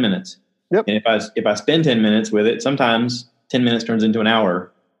spend 10 minutes. Yep. And if I spend 10 minutes with it, sometimes 10 minutes turns into an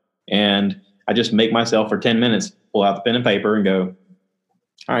hour, and I just make myself for 10 minutes pull out the pen and paper and go,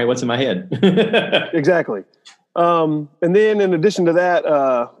 all right, what's in my head? Exactly. And then in addition to that,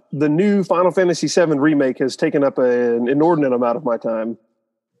 the new Final Fantasy VII remake has taken up an inordinate amount of my time.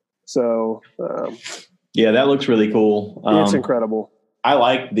 So, yeah, that looks really cool. It's incredible. I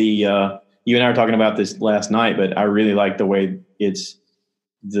like you and I were talking about this last night, but I really like the way the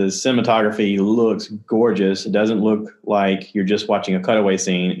cinematography looks gorgeous. It doesn't look like you're just watching a cutaway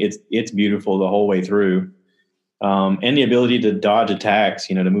scene. It's beautiful the whole way through. And the ability to dodge attacks,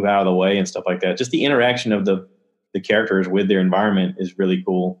 to move out of the way and stuff like that. Just the interaction of the characters with their environment is really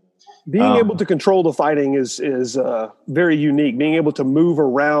cool. Being able to control the fighting is very unique. Being able to move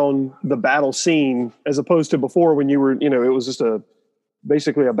around the battle scene as opposed to before when you were, it was just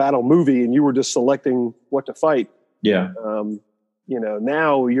basically a battle movie and you were just selecting what to fight. Yeah.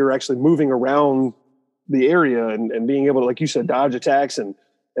 Now you're actually moving around the area and being able to, like you said, dodge attacks and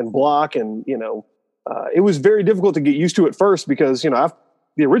block and, it was very difficult to get used to at first because,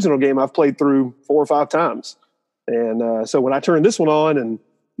 the original game I've played through 4 or 5 times. And so when I turned this one on and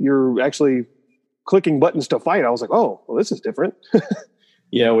you're actually clicking buttons to fight, I was like, oh, well, this is different.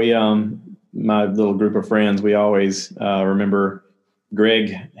 Yeah, we, my little group of friends, we always remember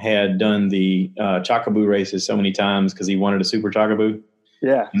Greg had done the Chocobo races so many times because he wanted a Super Chocobo.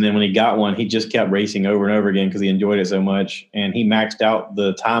 Yeah. And then when he got one, he just kept racing over and over again because he enjoyed it so much. And he maxed out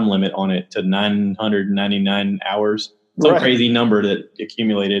the time limit on it to 999 hours. Some crazy number that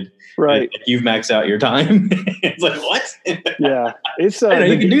accumulated. Right. Like you've maxed out your time. It's like, what? Yeah. It's I didn't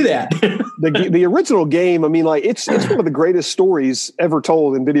know you can do that. the original game, I mean, like it's one of the greatest stories ever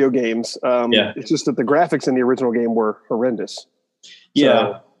told in video games. It's just that the graphics in the original game were horrendous.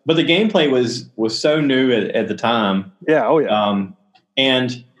 Yeah. But the gameplay was so new at the time. Yeah. Oh yeah.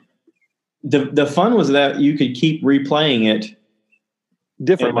 And the fun was that you could keep replaying it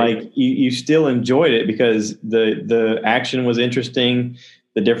differently. Like you still enjoyed it because the action was interesting.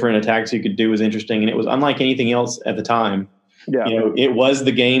 The different attacks you could do was interesting, and it was unlike anything else at the time. Yeah. It was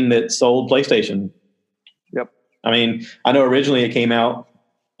the game that sold PlayStation. Yep. I mean, I know originally it came out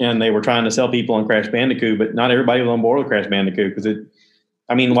and they were trying to sell people on Crash Bandicoot, but not everybody was on board with Crash Bandicoot because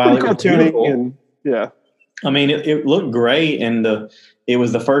while it was beautiful, I mean, it looked great, and it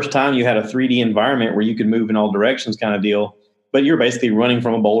was the first time you had a 3D environment where you could move in all directions kind of deal, but you're basically running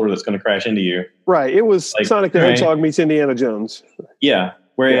from a boulder that's going to crash into you. Right. It was like, Sonic the Hedgehog meets Indiana Jones. Yeah.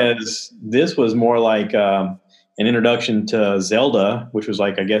 Whereas this was more like an introduction to Zelda, which was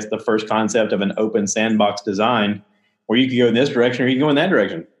like, I guess, the first concept of an open sandbox design where you could go in this direction or you can go in that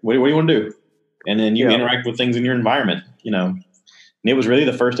direction. What do you want to do? And then you interact with things in your environment, And it was really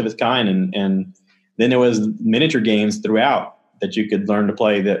the first of its kind. And then there was miniature games throughout that you could learn to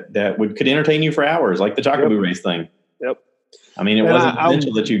play that could entertain you for hours, like the Chocobo Race thing. Yep. I mean, it wasn't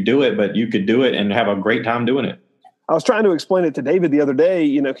essential that you do it, but you could do it and have a great time doing it. I was trying to explain it to David the other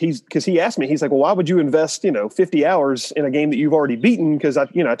day, because he asked me, he's like, well, why would you invest, 50 hours in a game that you've already beaten? Because I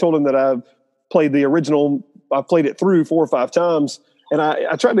told him that I've played the original, I've played it through 4 or 5 times. And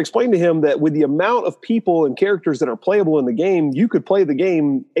I tried to explain to him that with the amount of people and characters that are playable in the game, you could play the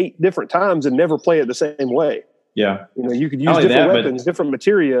game 8 different times and never play it the same way. Yeah. You could use different weapons, different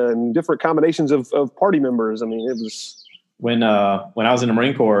materia, and different combinations of party members. I mean, it was. When I was in the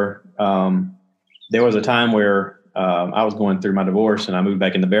Marine Corps, there was a time where I was going through my divorce and I moved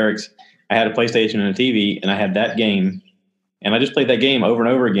back into barracks. I had a PlayStation and a TV, and I had that game, and I just played that game over and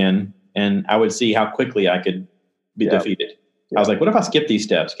over again, and I would see how quickly I could be defeated. I was like, what if I skip these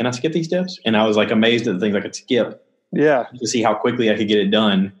steps? Can I skip these steps? And I was like amazed at the things I could skip. Yeah. To see how quickly I could get it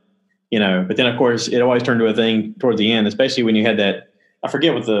done, But then, of course, it always turned to a thing towards the end, especially when you had that. I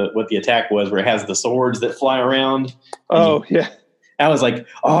forget what the attack was, where it has the swords that fly around. Oh, yeah. I was like,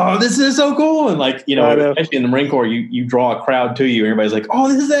 oh, this is so cool. And like, especially in the Marine Corps, you draw a crowd to you. Everybody's like, oh,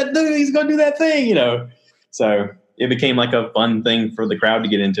 this is that dude. He's going to do that thing, So it became like a fun thing for the crowd to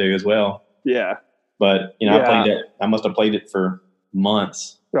get into as well. Yeah. But, I played it. I must have played it for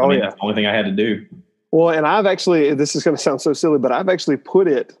months. That's the only thing I had to do. Well, and I've actually, this is going to sound so silly, but I've actually put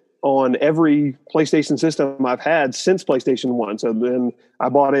it on every PlayStation system I've had since PlayStation 1. So then I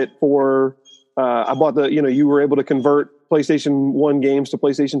bought it for, you were able to convert PlayStation 1 games to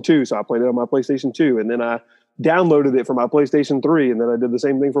PlayStation 2. So I played it on my PlayStation 2, and then I downloaded it for my PlayStation 3, and then I did the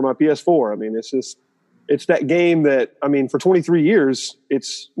same thing for my PS4. I mean, it's that game that, for 23 years,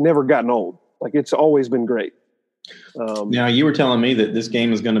 it's never gotten old. Like, it's always been great. Now, you were telling me that this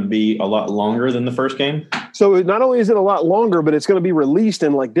game is going to be a lot longer than the first game. So not only is it a lot longer, but it's going to be released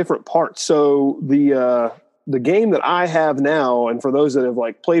in like different parts. So the game that I have now, and for those that have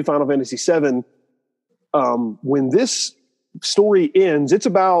like played Final Fantasy VII, when this story ends, it's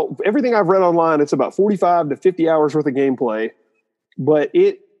about, everything I've read online, it's about 45 to 50 hours worth of gameplay. But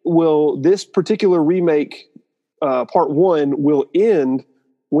this particular remake, part 1, will end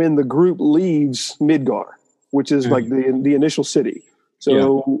when the group leaves Midgar, which is like the initial city.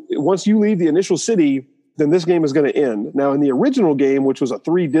 So once you leave the initial city, then this game is going to end. Now, in the original game, which was a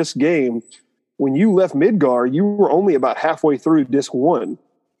 3-disc game, when you left Midgar, you were only about halfway through disc 1.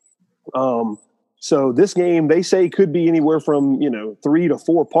 So this game, they say, could be anywhere from 3 to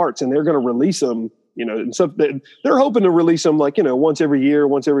 4 parts, and they're going to release them. And so they're hoping to release them like once every year,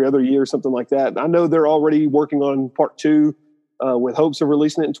 once every other year, something like that. I know they're already working on part 2 with hopes of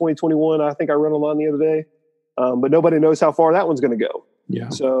releasing it in 2021. I think I read online the other day. But nobody knows how far that one's going to go. Yeah.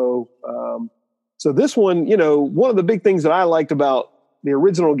 So this one, one of the big things that I liked about the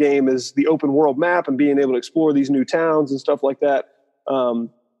original game is the open world map and being able to explore these new towns and stuff like that.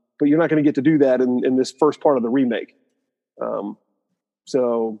 But you're not going to get to do that in this first part of the remake. But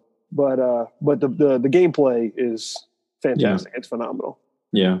the gameplay is fantastic. Yeah. It's phenomenal.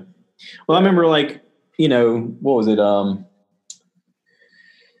 Yeah. Well, I remember what was it?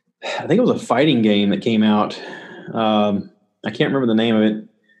 I think it was a fighting game that came out. I can't remember the name of it,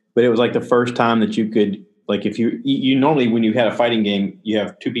 but it was like the first time that you could, like, if you normally, when you had a fighting game, you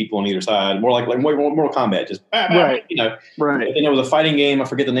have 2 people on either side, more like Mortal Kombat, just right. Right. And there was a fighting game, I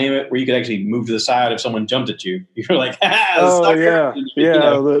forget the name of it, where you could actually move to the side if someone jumped at you. You're like, yeah.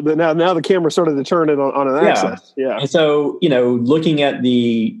 Now the camera started to turn it on an axis. Yeah. And so, looking at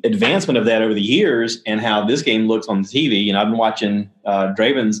the advancement of that over the years and how this game looks on the TV, I've been watching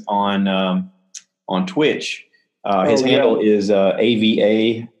Draven's on Twitch. His handle is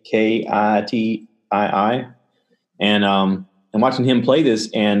AVAKITII. And I'm watching him play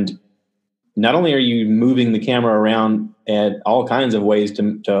this, and not only are you moving the camera around at all kinds of ways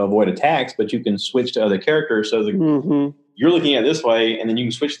to avoid attacks, but you can switch to other characters. So you're looking at it this way, and then you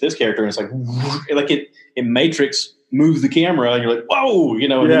can switch to this character, and it's like it Matrix moves the camera, and you're like, whoa,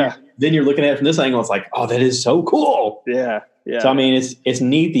 and then you're looking at it from this angle. It's like, oh, that is so cool. Yeah. Yeah. So, it's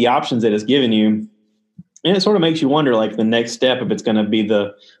neat, the options that it's given you. And it sort of makes you wonder, like, the next step, if it's going to be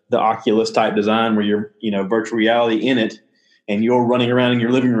the Oculus type design where you're, virtual reality in it, and you're running around in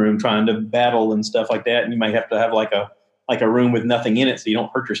your living room trying to battle and stuff like that. And you might have to have like a room with nothing in it so you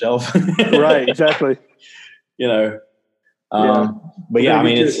don't hurt yourself. Right. Exactly. But yeah, I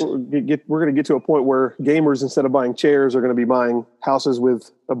mean, we're going to get to a point where gamers, instead of buying chairs, are going to be buying houses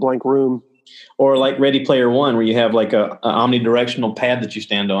with a blank room. Or like Ready Player One, where you have like a omnidirectional pad that you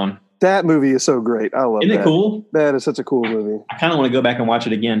stand on. That movie is so great. I love it. Isn't it cool? That is such a cool movie. I kind of want to go back and watch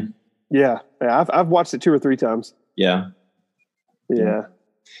it again. Yeah. I've watched it 2 or 3 times. Yeah. Yeah.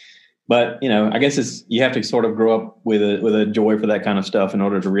 But, I guess you have to sort of grow up with a joy for that kind of stuff in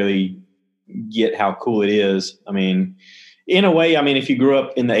order to really get how cool it is. I mean, in a way, if you grew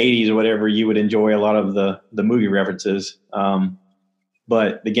up in the 80s or whatever, you would enjoy a lot of the movie references.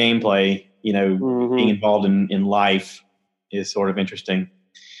 But the gameplay, being involved in life is sort of interesting.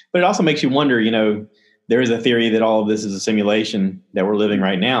 But it also makes you wonder, there is a theory that all of this is a simulation that we're living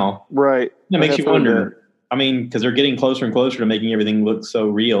right now. Right. It makes you wonder. Because they're getting closer and closer to making everything look so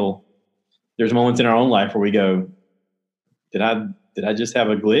real. There's moments in our own life where we go, did I just have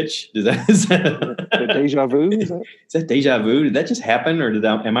a glitch? Is that deja vu? Is that deja vu? Did that just happen, or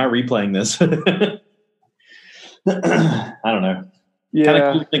am I replaying this? I don't know. Yeah. Kind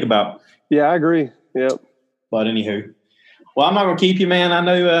of cool to think about. Yeah, I agree. Yep. But anywho, well, I'm not going to keep you, man. I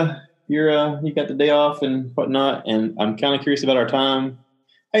know you got the day off and whatnot, and I'm kind of curious about our time.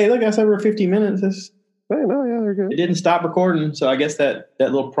 Hey, look, that's over 50 minutes. Hey, no, yeah, they're good. It didn't stop recording, so I guess that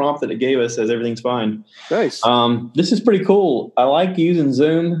little prompt that it gave us says everything's fine. Nice. This is pretty cool. I like using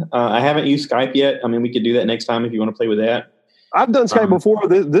Zoom. I haven't used Skype yet. We could do that next time if you want to play with that. I've done Skype before.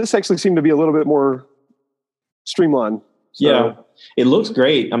 This actually seemed to be a little bit more streamlined. So. Yeah, it looks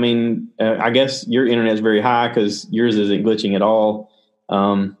great. I guess your internet's very high because yours isn't glitching at all.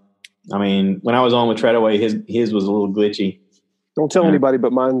 When I was on with Treadaway, his was a little glitchy. Don't tell anybody,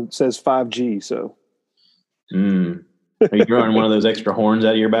 but mine says 5G, so. Are you growing one of those extra horns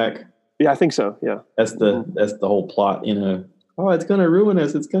out of your back? Yeah, I think so. Yeah, that's the whole plot. It's going to ruin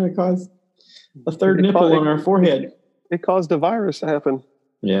us. It's going to cause a third nipple on our forehead. It caused a virus to happen.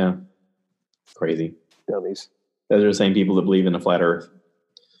 Yeah, crazy dummies. Those are the same people that believe in a flat Earth,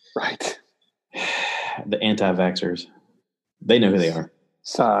 right? The anti-vaxxers. They know who they are.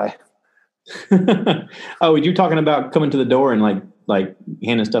 Sigh. Oh, you're talking about coming to the door and like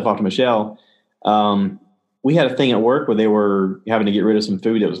handing stuff off to Michelle. We had a thing at work where they were having to get rid of some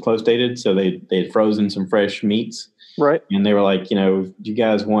food that was close dated. So they had frozen some fresh meats. Right. And they were like, do you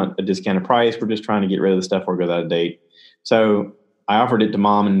guys want a discounted price? We're just trying to get rid of the stuff before it goes out of date. So I offered it to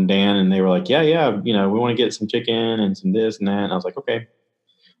Mom and Dan, and they were like, yeah, we want to get some chicken and some this and that. And I was like, okay.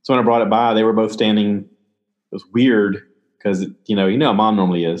 So when I brought it by, they were both standing. It was weird because, you know how Mom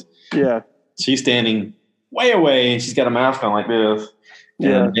normally is. Yeah. She's standing way away, and she's got a mask on like this.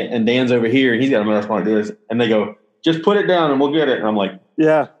 Yeah. And Dan's over here, and he's got a mask on like this. And they go, just put it down, and we'll get it. And I'm like,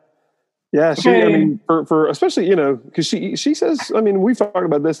 yeah. Yeah. She, okay. For especially, because she says, we've talked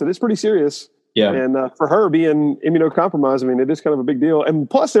about this, that it's pretty serious. Yeah. And for her being immunocompromised, it is kind of a big deal. And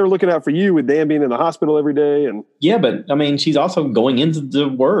plus, they're looking out for you with Dan being in the hospital every day. And yeah, but she's also going into the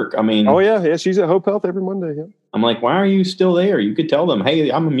work. Oh yeah, she's at Hope Health every Monday. Yeah. I'm like, why are you still there? You could tell them,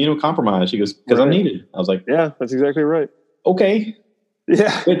 hey, I'm immunocompromised. She goes, because I'm needed. I was like, yeah, that's exactly right. Okay.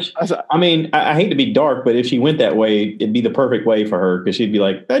 Yeah. Which I hate to be dark, but if she went that way, it'd be the perfect way for her because she'd be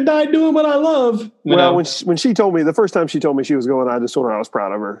like, I died doing what I love. When she told me the first time she told me she was going, I just told her I was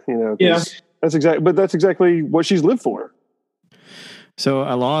proud of her. Yeah. That's exactly what she's lived for. So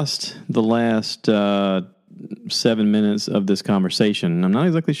I lost the last 7 minutes of this conversation. I'm not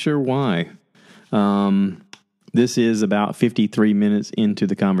exactly sure why. This is about 53 minutes into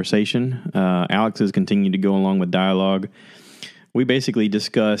the conversation. Alex has continued to go along with dialogue. We basically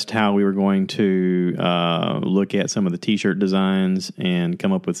discussed how we were going to look at some of the T-shirt designs and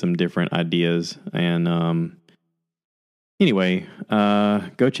come up with some different ideas. And anyway,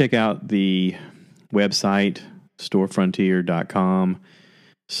 go check out the website,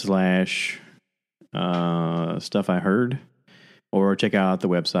 storefrontier.com/stuff I heard, or check out the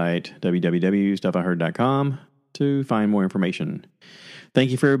website, www.stuffiheard.com, to find more information. Thank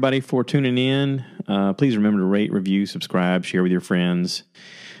you for everybody for tuning in. Please remember to rate, review, subscribe, share with your friends.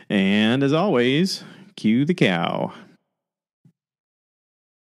 And as always, cue the cow.